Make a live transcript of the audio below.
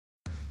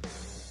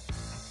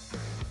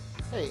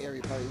Hey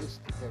everybody, this is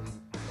the Petty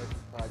Murphy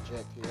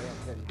Project here. I'm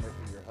Petty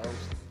Murphy, your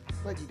host.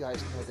 Let you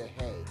guys know that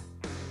hey,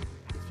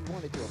 if you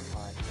want to do a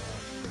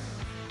podcast,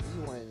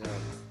 you want to know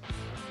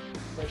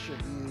express your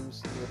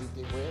views and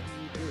everything, whatever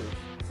you do,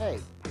 hey,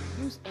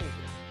 use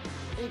Anchor.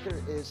 Anchor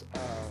is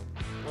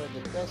one of the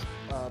best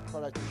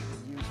products you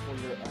can use for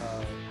your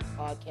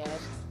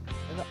podcast,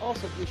 and it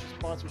also gives you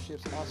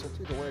sponsorships also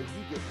too, to where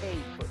you get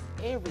paid for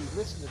every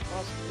listen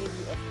across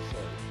every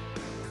episode.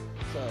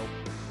 So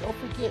don't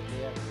forget,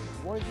 man, if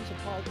you want to use a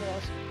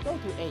podcast, go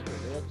to Anchor,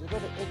 man. Just go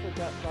to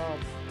anchor.com,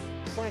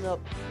 sign up,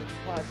 get your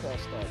podcast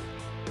started.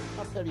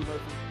 I'm Petty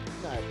Murphy.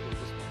 Not a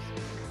this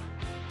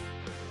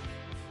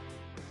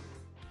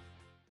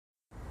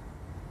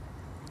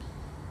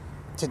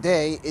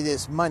Today, it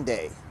is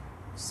Monday,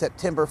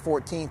 September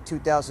 14th,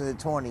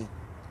 2020,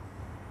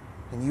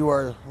 and you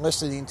are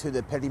listening to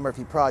the Petty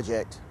Murphy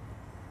Project.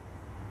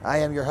 I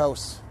am your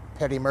host,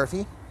 Petty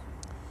Murphy,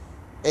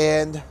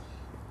 and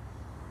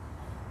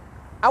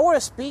I want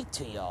to speak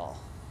to y'all.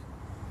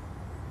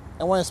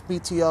 I want to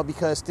speak to y'all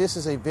because this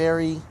is a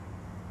very,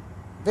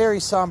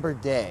 very somber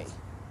day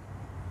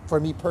for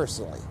me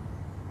personally.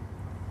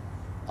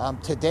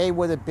 Today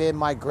would have been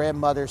my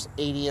grandmother's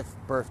 80th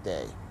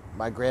birthday.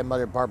 My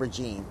grandmother, Barbara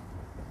Jean,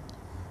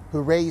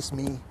 who raised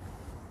me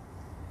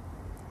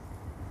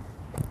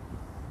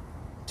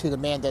to the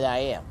man that I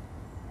am.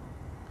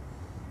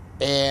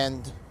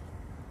 And,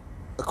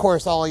 of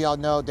course, all of y'all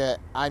know that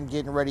I'm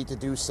getting ready to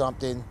do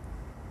something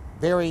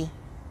very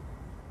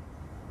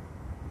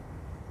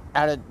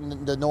out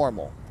of the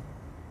normal.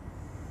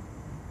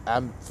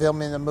 I'm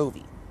filming a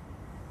movie.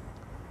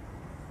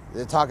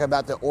 They're talking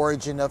about the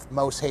origin of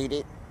Most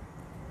Hated,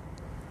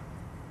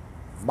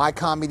 my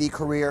comedy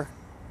career,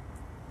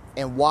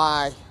 and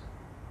why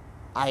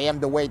I am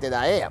the way that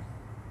I am,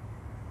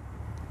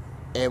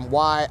 and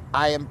why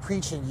I am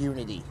preaching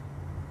unity,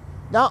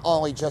 not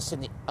only just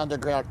in the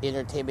underground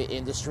entertainment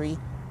industry,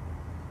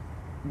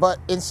 but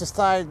in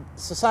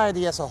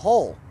society as a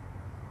whole.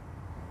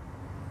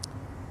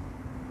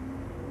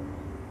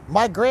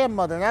 My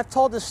grandmother, and I've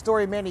told this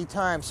story many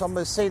times, so I'm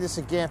going to say this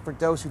again for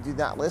those who did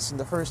not listen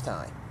the first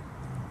time.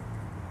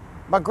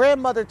 My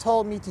grandmother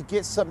told me to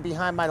get something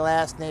behind my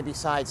last name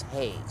besides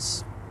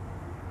Hayes.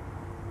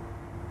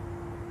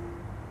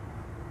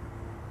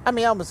 I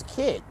mean, I was a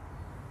kid.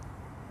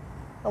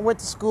 I went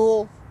to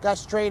school, got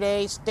straight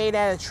A's, stayed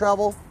out of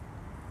trouble.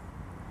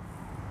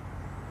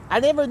 I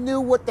never knew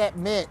what that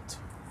meant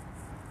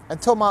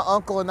until my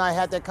uncle and I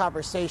had that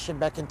conversation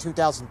back in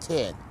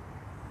 2010.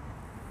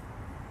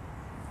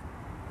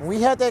 When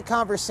we had that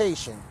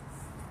conversation,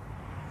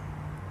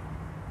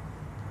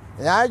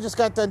 and I just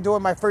got done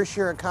doing my first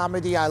year of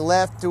comedy. I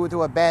left due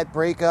to a bad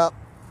breakup.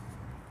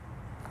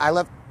 I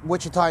left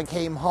Wichita and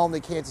came home to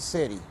Kansas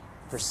City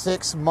for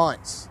 6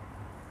 months.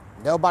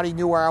 Nobody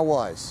knew where I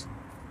was.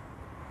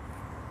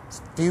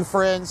 Few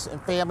friends and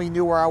family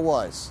knew where I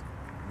was.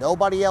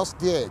 Nobody else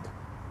did.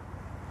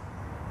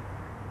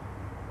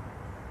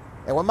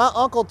 And when my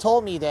uncle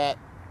told me that,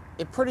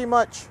 it pretty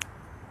much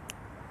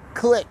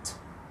clicked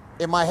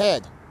in my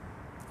head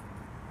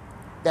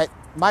that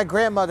my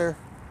grandmother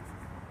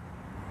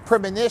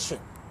premonition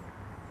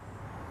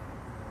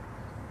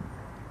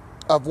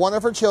of one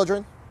of her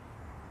children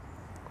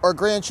or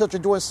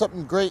grandchildren doing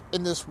something great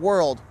in this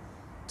world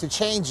to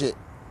change it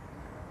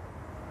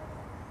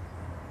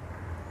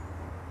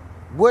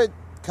would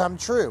come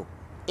true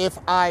if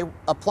I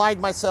applied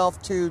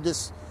myself to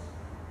this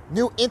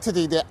new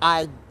entity that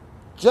I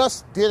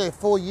just did a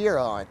full year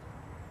on,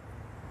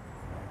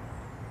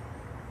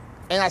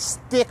 and I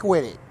stick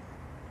with it.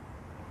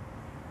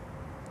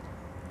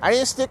 I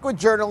didn't stick with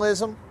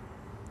journalism.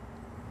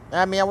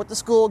 I mean, I went to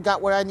school,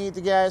 got what I needed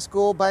to get out of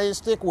school, but I didn't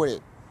stick with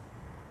it.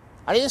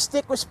 I didn't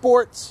stick with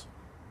sports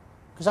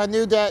because I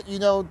knew that,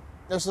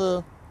 there's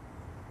a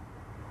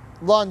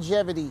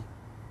longevity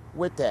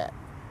with that.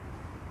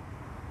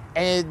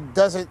 And it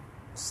doesn't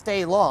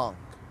stay long.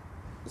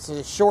 It's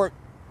a short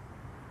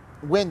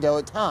window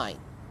of time.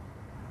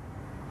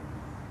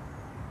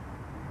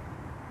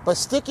 But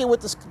sticking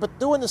with this, but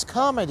doing this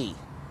comedy,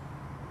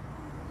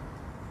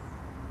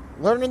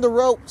 learning the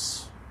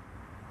ropes,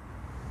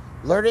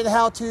 learning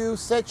how to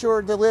set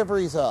your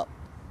deliveries up,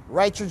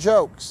 write your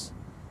jokes,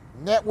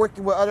 networking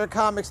with other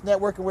comics,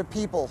 networking with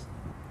people,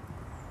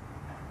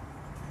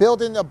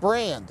 building a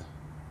brand,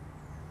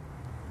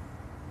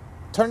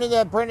 turning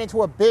that brand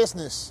into a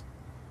business,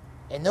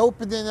 and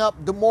opening up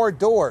the more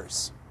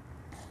doors.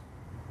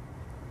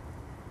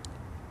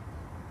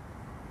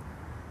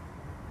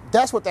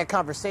 That's what that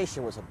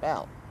conversation was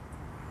about.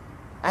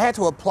 I had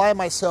to apply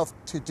myself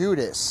to do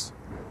this.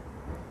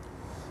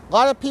 A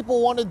lot of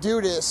people want to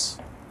do this,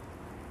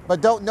 but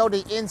don't know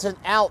the ins and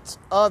outs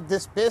of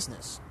this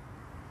business.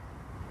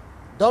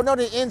 Don't know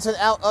the ins and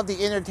outs of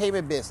the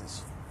entertainment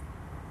business.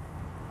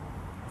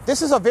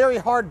 This is a very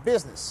hard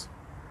business.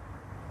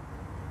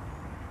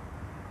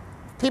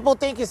 People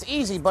think it's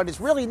easy, but it's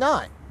really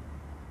not.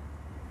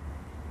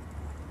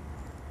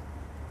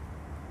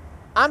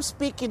 I'm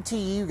speaking to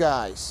you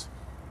guys.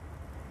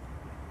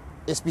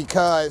 It's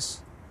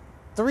because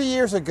 3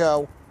 years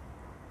ago,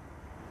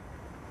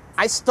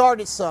 I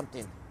started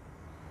something.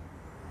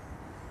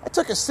 I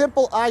took a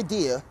simple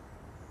idea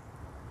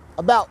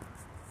about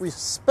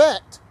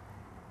respect,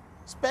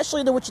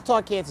 especially in the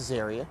Wichita, Kansas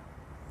area,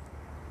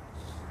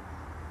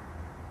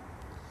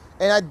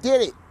 and I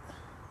did it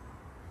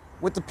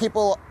with the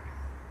people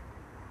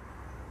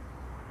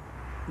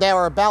that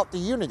are about the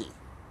unity.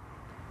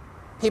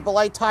 People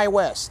like Ty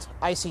West,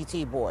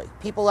 ICT Boy.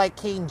 People like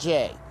King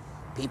J.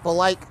 People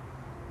like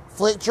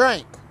Flick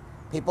Drink.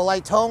 People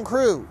like Tone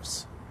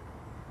Cruz.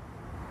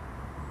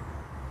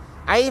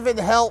 I even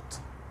helped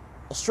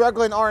a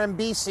struggling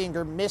R&B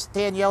singer, Miss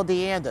Danielle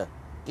Deanda,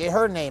 get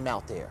her name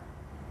out there.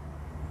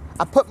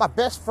 I put my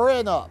best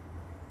friend up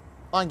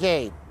on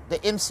game,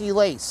 the MC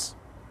Lace.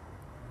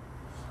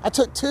 I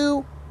took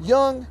 2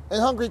 young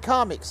and hungry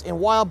comics in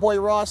Wild Boy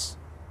Ross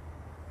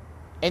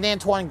and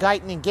Antoine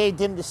Guyton and gave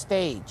them the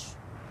stage.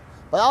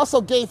 But I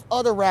also gave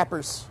other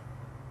rappers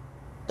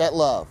that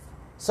love,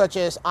 such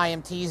as I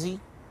Am Teezy,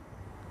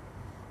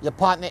 your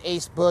partner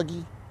Ace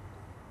Boogie,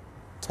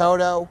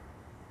 Toto,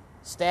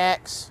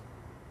 Stax.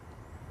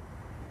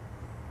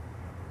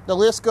 The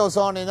list goes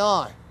on and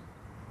on.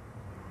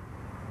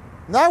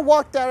 And I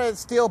walked out of the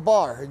Steel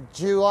Bar on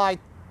July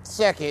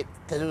 2nd,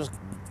 because it was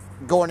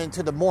going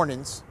into the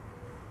morning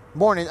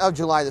of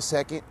July the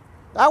 2nd.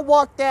 I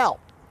walked out.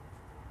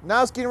 And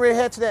I was getting ready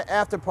to head to that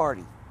after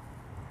party.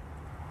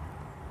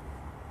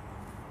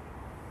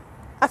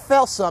 I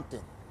felt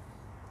something.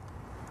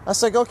 I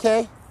was like,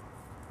 okay,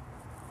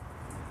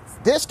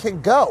 this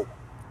can go.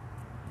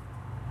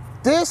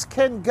 This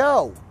can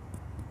go.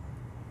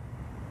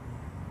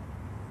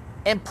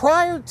 And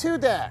prior to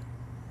that,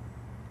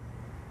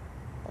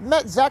 I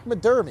met Zach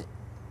McDermott.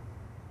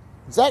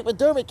 Zach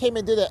McDermott came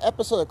and did an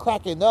episode of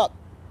Cracking Up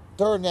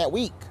during that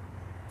week.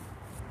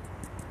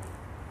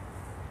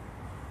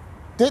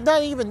 Did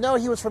not even know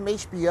he was from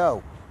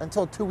HBO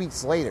until 2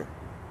 weeks later.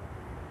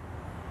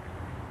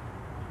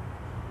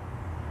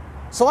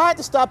 So I had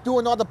to stop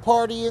doing all the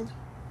partying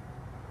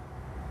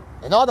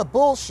and all the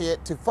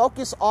bullshit to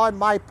focus on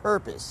my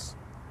purpose.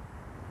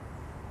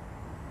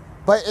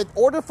 But in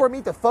order for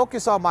me to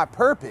focus on my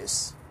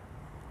purpose,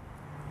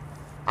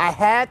 I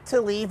had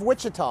to leave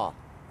Wichita.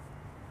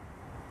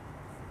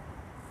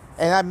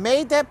 And I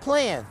made that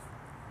plan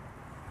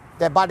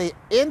that by the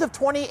end of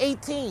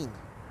 2018,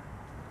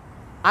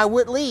 I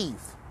would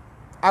leave.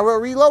 I will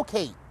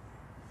relocate.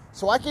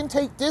 So I can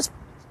take this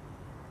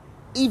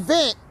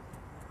event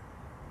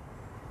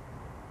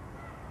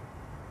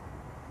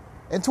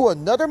into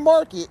another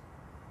market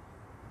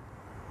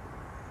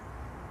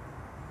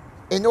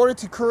in order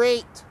to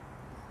create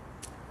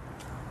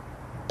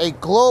a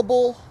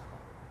global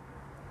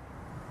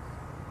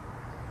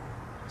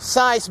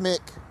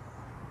seismic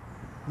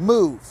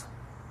move.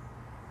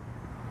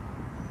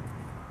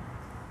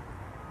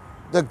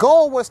 The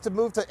goal was to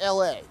move to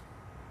LA.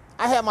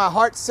 I had my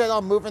heart set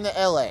on moving to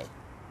LA.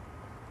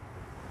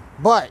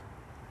 But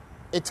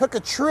it took a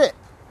trip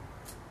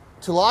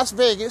to Las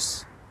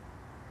Vegas,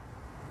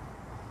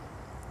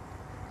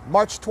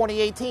 March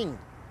 2018.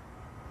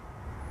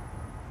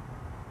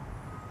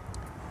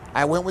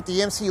 I went with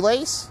the MC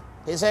Lace,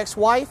 his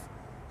ex-wife,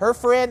 her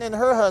friend, and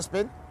her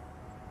husband,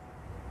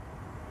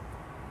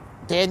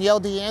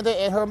 Danielle Deanda,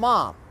 and her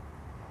mom.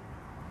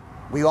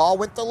 We all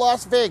went to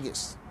Las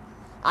Vegas.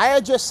 I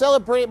had just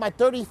celebrated my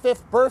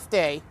 35th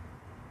birthday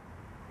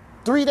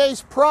 3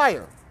 days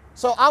prior.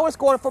 So I was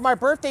going for my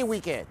birthday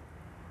weekend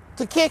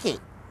to kick it.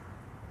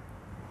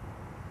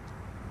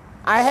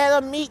 I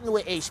had a meeting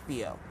with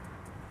HBO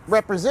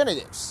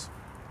representatives.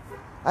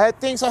 I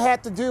had things I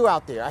had to do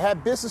out there. I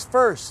had business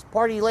first,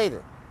 party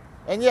later.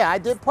 And yeah, I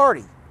did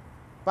party,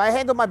 but I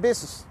handled my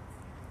business.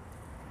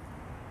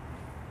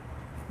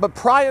 But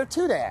prior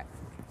to that,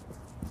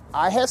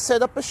 I had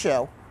set up a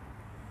show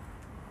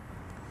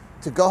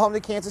to go home to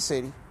Kansas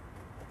City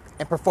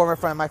and perform in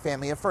front of my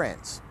family and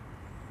friends.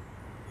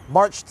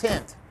 March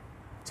 10th,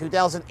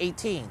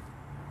 2018,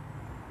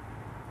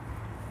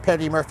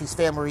 Petty Murphy's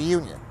family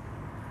reunion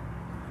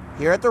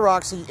here at the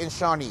Roxy in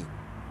Shawnee.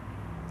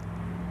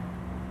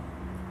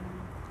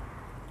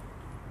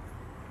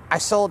 I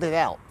sold it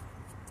out.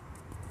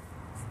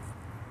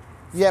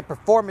 You had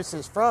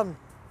performances from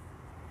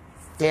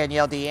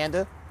Danielle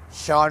Deanda,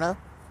 Shauna,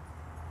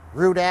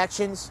 Rude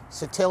Actions,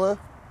 Satilla,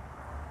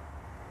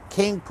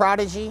 King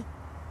Prodigy,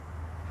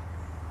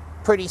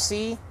 Pretty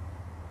C,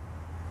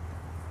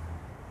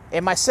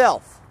 and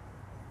myself.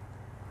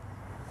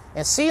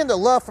 And seeing the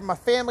love from my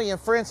family and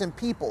friends and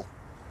people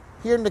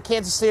here in the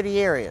Kansas City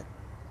area.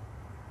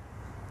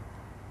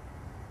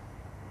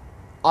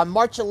 On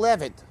March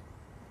 11th,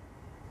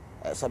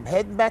 as I'm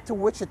heading back to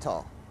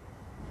Wichita,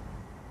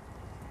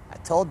 I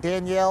told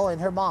Danielle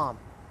and her mom,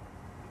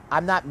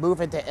 I'm not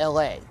moving to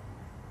LA.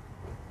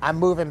 I'm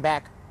moving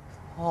back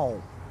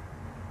home.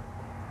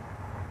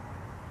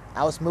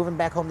 I was moving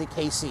back home to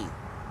KC.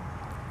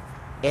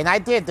 And I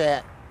did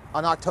that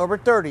on October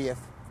 30th,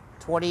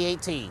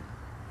 2018.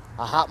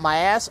 I hopped my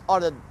ass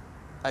on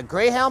a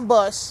Greyhound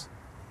bus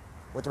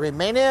with the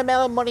remaining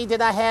amount of money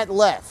that I had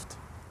left.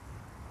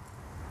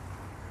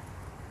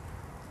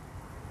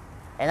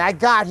 And I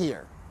got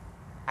here.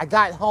 I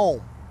got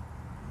home.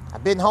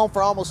 I've been home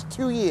for almost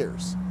 2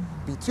 years.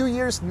 Be 2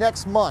 years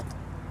next month.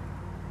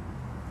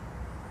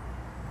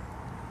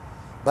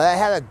 But I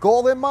had a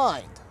goal in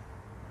mind.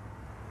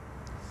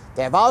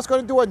 That if I was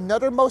going to do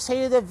another Most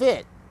Hated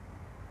event,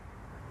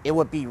 it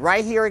would be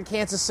right here in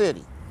Kansas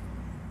City.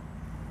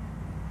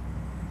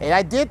 And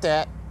I did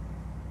that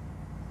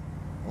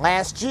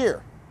last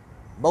year.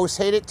 Most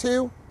Hated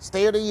 2,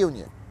 State of the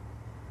Union.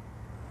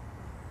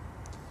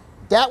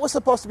 That was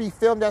supposed to be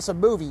filmed as a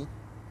movie,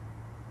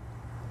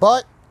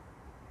 but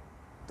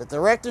the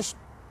director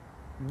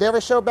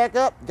never showed back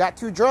up, got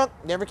too drunk,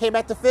 never came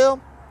back to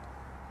film.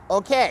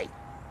 Okay.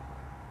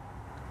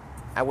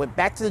 I went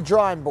back to the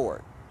drawing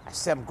board. I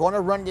said, I'm going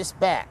to run this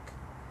back.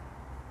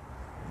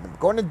 I'm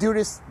going to do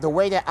this the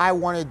way that I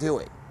want to do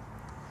it.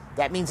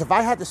 That means if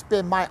I had to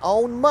spend my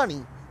own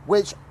money,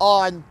 which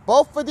on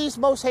both of these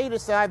Most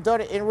Hated that I've done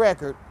it in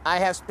record, I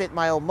have spent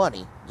my own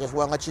money. Just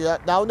want to let you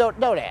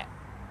know that.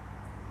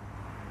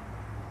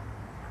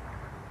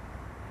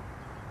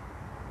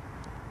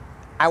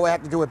 I would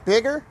have to do it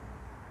bigger,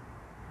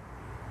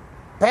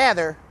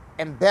 badder,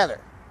 and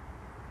better.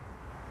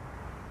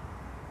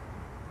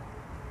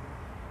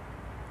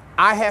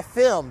 I have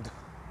filmed,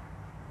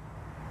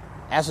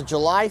 as of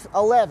July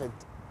 11th,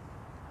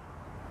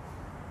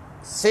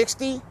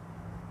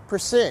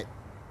 60%.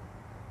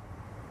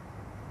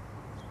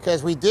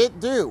 Because we did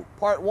do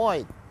part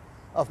 1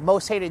 of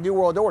Most Hated New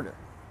World Order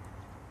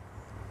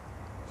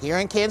here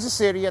in Kansas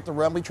City at the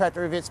Rumbly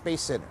Tractor Event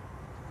Space Center.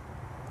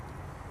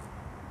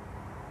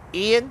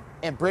 Ian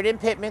and Britton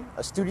Pittman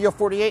of Studio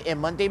 48 and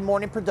Monday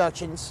Morning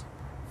Productions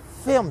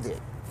filmed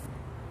it.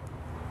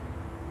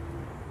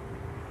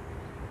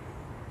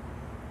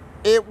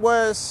 It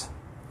was,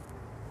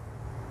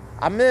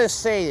 I'm going to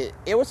say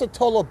it was a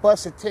total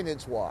bus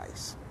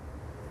attendance-wise.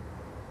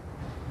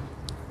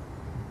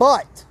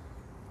 But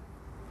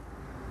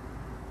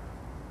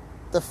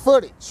the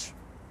footage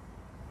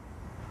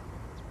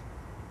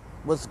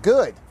was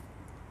good.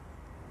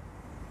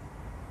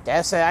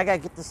 That's it. I got to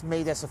get this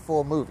made as a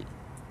full movie.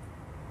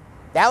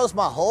 That was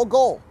my whole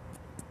goal.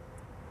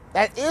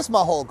 That is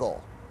my whole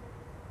goal.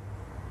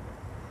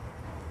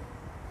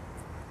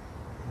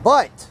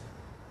 But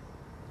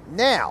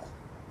now,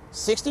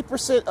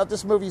 60% of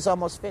this movie is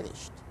almost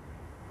finished.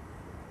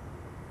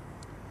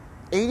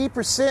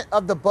 80%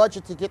 of the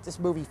budget to get this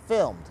movie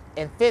filmed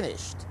and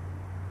finished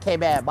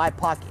came out of my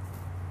pocket.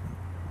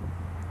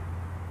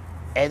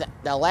 And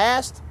the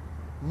last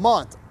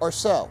month or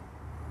so,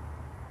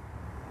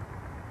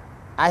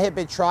 I have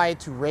been trying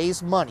to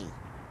raise money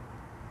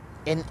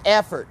in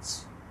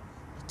efforts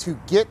to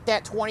get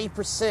that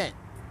 20%.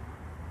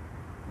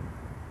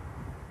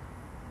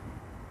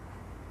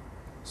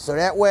 So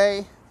that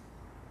way,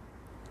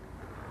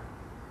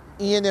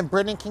 Ian and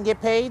Brendan can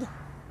get paid.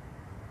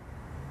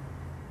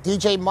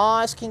 DJ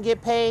Moz can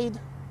get paid.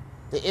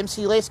 The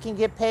MC Lace can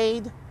get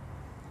paid.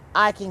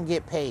 I can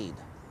get paid.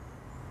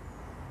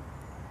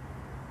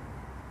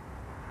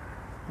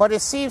 But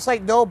it seems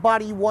like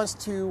nobody wants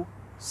to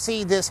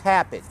see this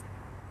happen.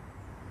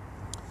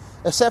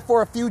 Except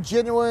for a few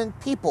genuine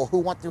people who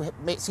want to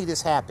see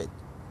this happen.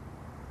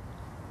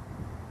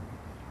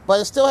 But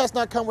it still has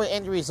not come with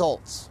any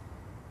results.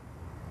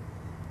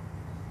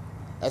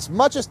 As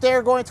much as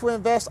they're going to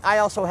invest, I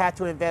also have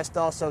to invest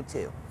also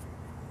too.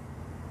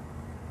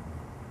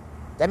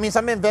 That means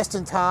I'm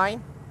investing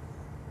time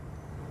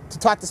to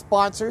talk to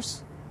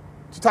sponsors,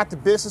 to talk to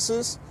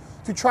businesses,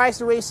 to try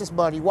to raise this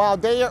money while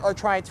they are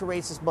trying to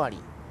raise this money.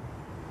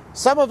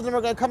 Some of them are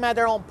going to come out of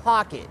their own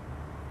pocket.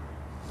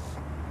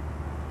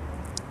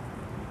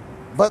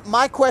 But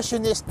my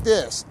question is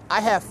this.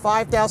 I have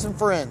 5,000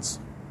 friends,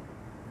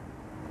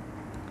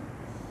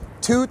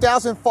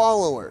 2,000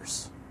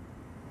 followers,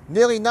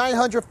 nearly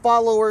 900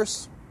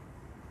 followers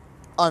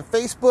on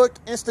Facebook,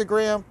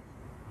 Instagram,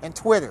 and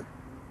Twitter.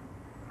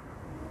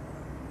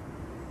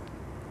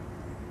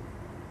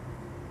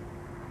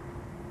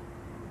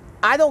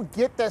 I don't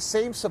get that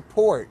same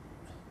support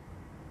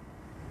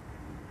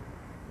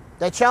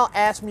that y'all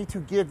asked me to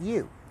give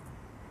you.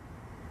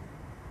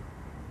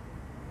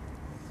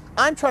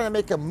 I'm trying to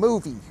make a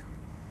movie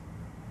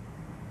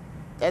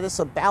that is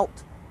about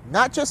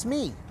not just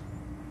me,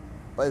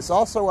 but it's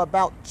also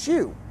about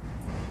you.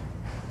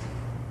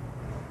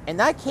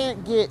 And I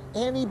can't get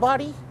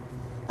anybody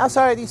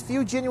outside of these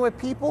few genuine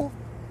people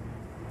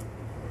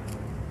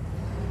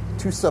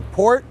to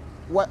support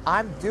what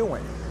I'm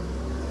doing.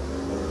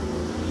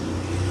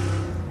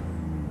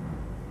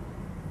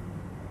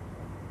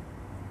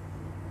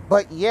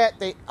 But yet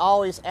they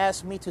always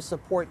ask me to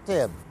support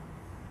them.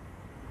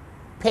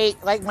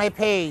 Like my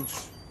page.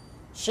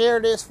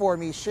 Share this for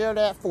me. Share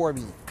that for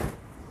me.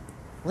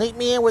 Link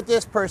me in with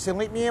this person.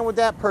 Link me in with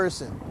that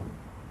person.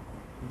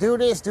 Do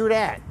this, do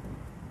that.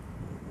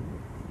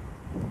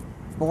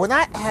 But when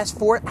I ask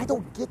for it, I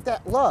don't get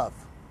that love.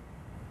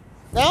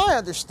 Now I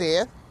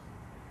understand.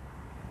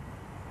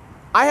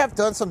 I have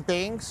done some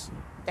things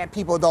that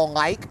people don't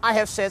like. I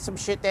have said some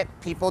shit that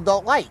people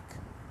don't like.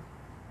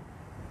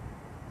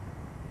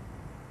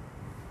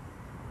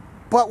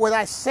 But when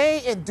I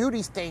say and do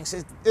these things,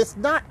 it's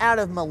not out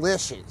of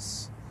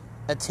malicious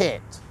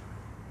intent.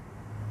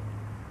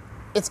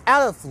 It's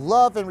out of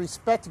love and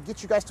respect to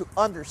get you guys to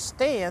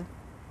understand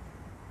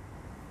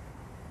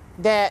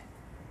that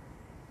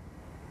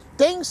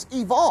things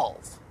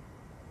evolve.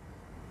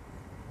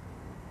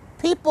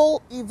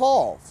 People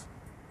evolve.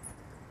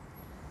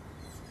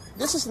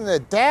 This is an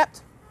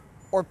adapt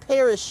or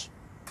perish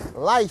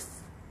life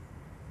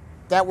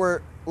that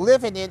we're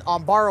living in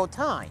on borrowed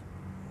time.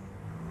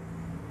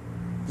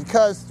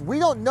 Because we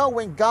don't know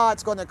when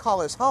God's going to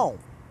call us home.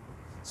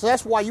 So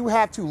that's why you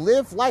have to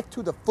live life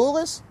to the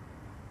fullest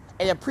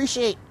and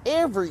appreciate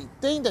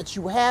everything that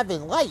you have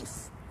in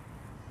life.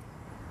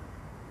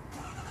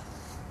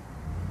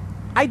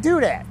 I do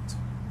that.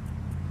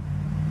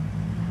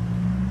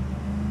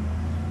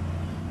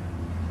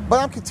 But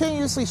I'm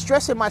continuously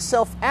stressing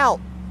myself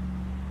out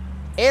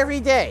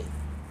every day,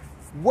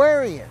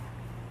 worrying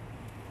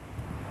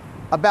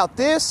about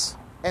this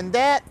and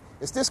that.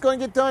 Is this going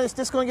to get done? Is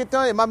this going to get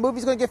done? Is my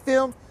movie's going to get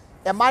filmed?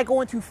 Am I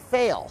going to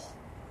fail?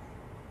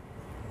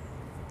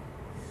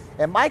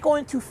 Am I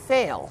going to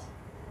fail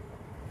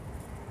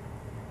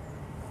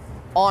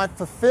on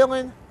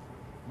fulfilling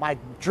my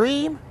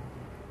dream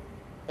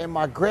and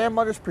my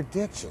grandmother's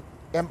prediction?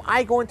 Am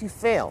I going to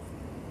fail?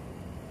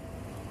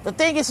 The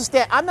thing is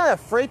that I'm not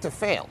afraid to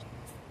fail.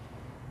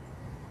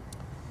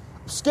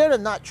 I'm scared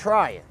of not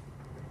trying.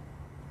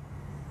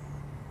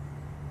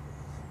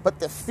 But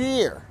the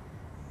fear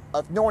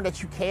of knowing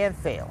that you can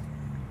fail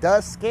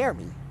does scare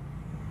me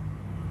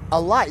a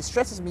lot. It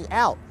stresses me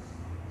out.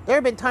 There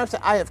have been times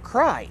that I have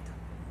cried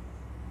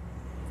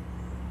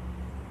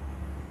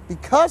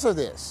because of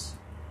this.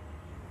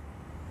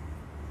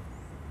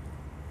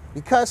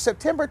 Because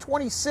September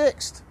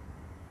 26th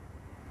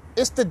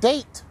is the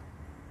date.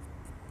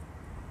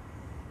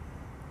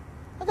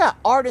 I got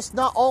artists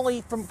not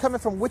only coming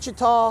from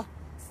Wichita,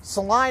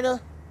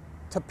 Salina,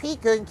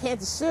 Topeka, and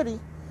Kansas City.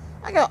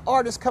 I got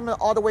artists coming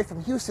all the way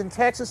from Houston,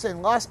 Texas,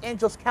 and Los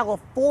Angeles,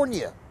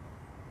 California,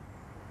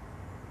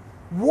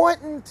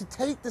 wanting to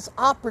take this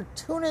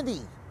opportunity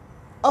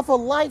of a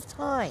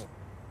lifetime.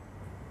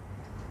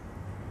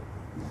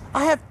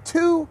 I have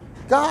two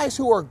guys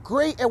who are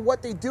great at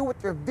what they do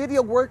with their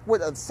video work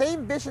with the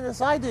same vision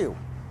as I do,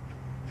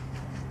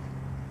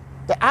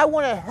 that I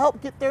want to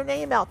help get their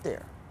name out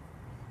there.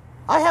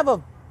 I have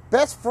a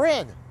best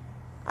friend.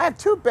 I have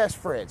two best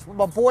friends with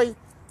my boy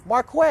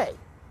Marquay.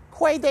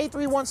 Quay Day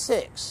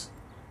 316.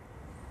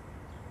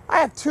 I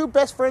have two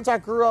best friends I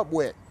grew up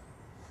with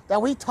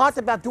that we talked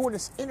about doing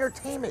this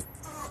entertainment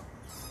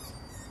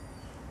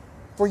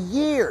for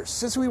years,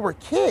 since we were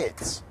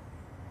kids.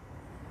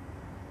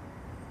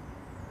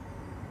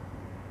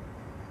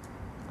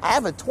 I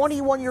have a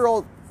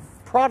 21-year-old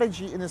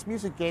prodigy in this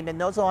music game that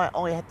knows I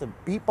only have to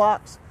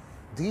beatbox,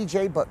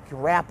 DJ, but can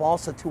rap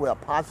also to a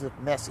positive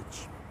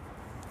message.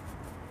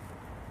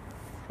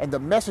 And the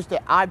message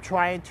that I'm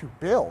trying to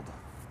build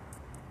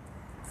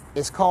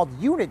is called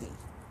unity.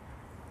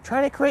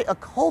 Trying to create a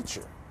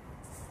culture.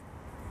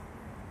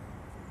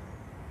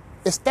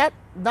 Is that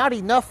not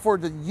enough for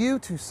you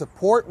to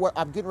support what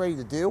I'm getting ready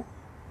to do?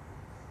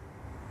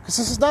 Because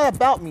this is not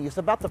about me. It's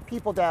about the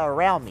people that are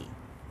around me.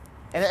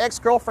 And an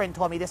ex-girlfriend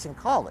told me this in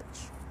college.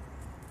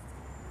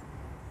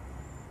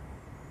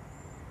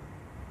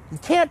 You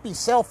can't be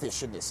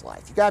selfish in this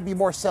life. You got to be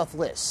more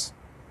selfless.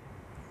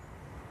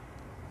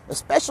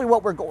 Especially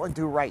what we're going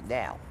through right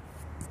now.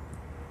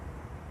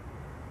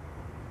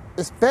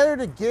 It's better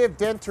to give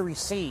than to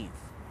receive.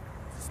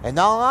 And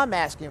all I'm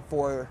asking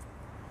for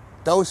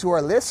those who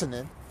are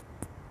listening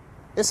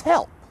is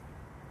help.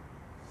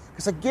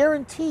 Because I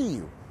guarantee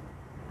you,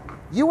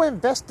 you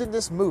invest in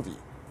this movie.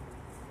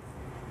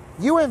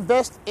 You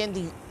invest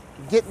in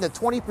getting the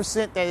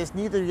 20% that is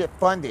needed to get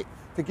funded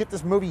to get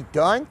this movie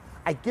done.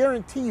 I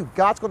guarantee you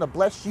God's going to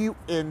bless you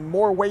in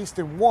more ways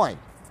than one.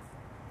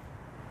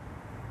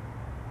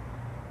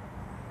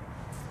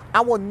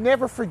 I will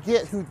never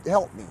forget who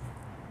helped me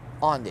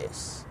on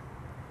this.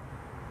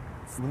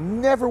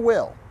 Never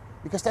will.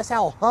 Because that's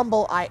how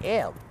humble I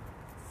am.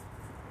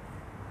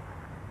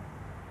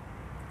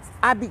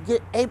 I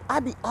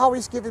be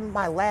always giving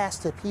my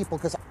last to people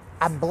because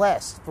I'm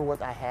blessed for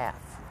what I have.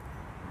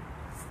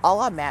 All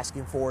I'm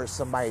asking for is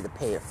somebody to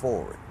pay it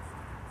forward.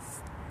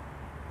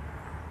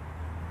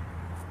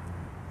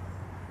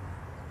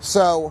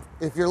 So,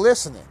 if you're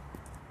listening,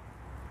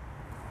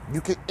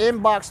 you can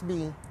inbox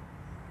me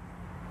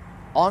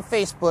on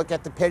Facebook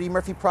at the Petty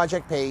Murphy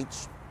Project page.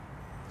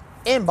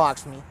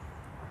 Inbox me.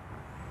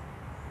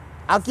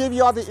 I'll give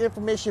you all the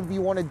information if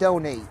you want to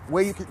donate.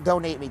 Where you can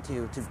donate me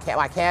to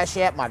my Cash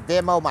App, my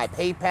Venmo, my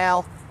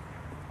PayPal.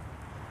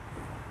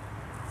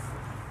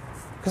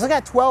 Because I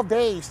got 12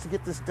 days to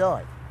get this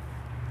done.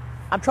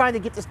 I'm trying to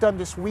get this done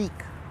this week.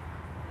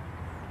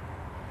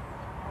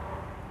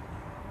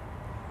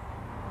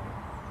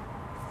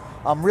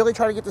 I'm really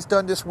trying to get this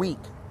done this week.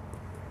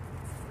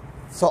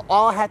 So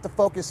all I have to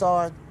focus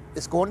on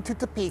is going to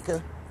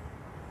Topeka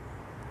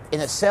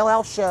in a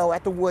sellout show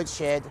at the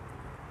Woodshed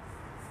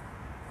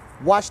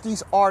watch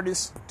these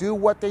artists do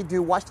what they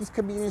do, watch these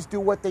comedians do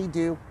what they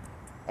do,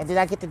 and then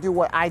I get to do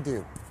what I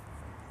do.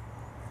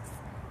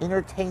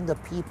 Entertain the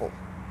people.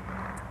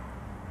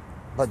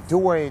 But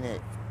doing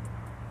it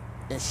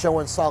and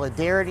showing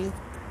solidarity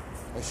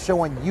and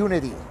showing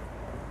unity.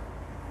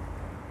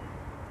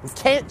 We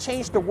can't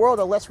change the world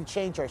unless we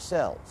change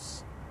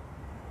ourselves.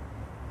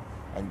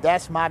 And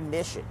that's my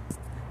mission.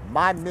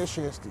 My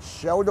mission is to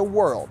show the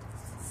world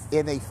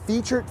in a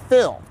featured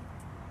film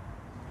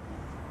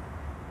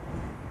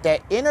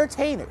that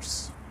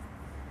entertainers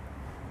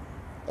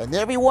and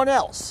everyone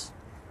else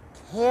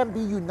can be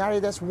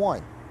united as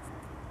one,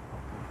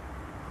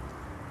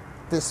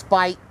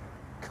 despite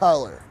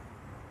color.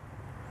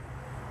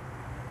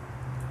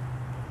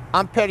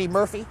 I'm Petty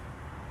Murphy,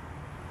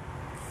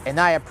 and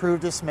I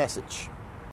approve this message.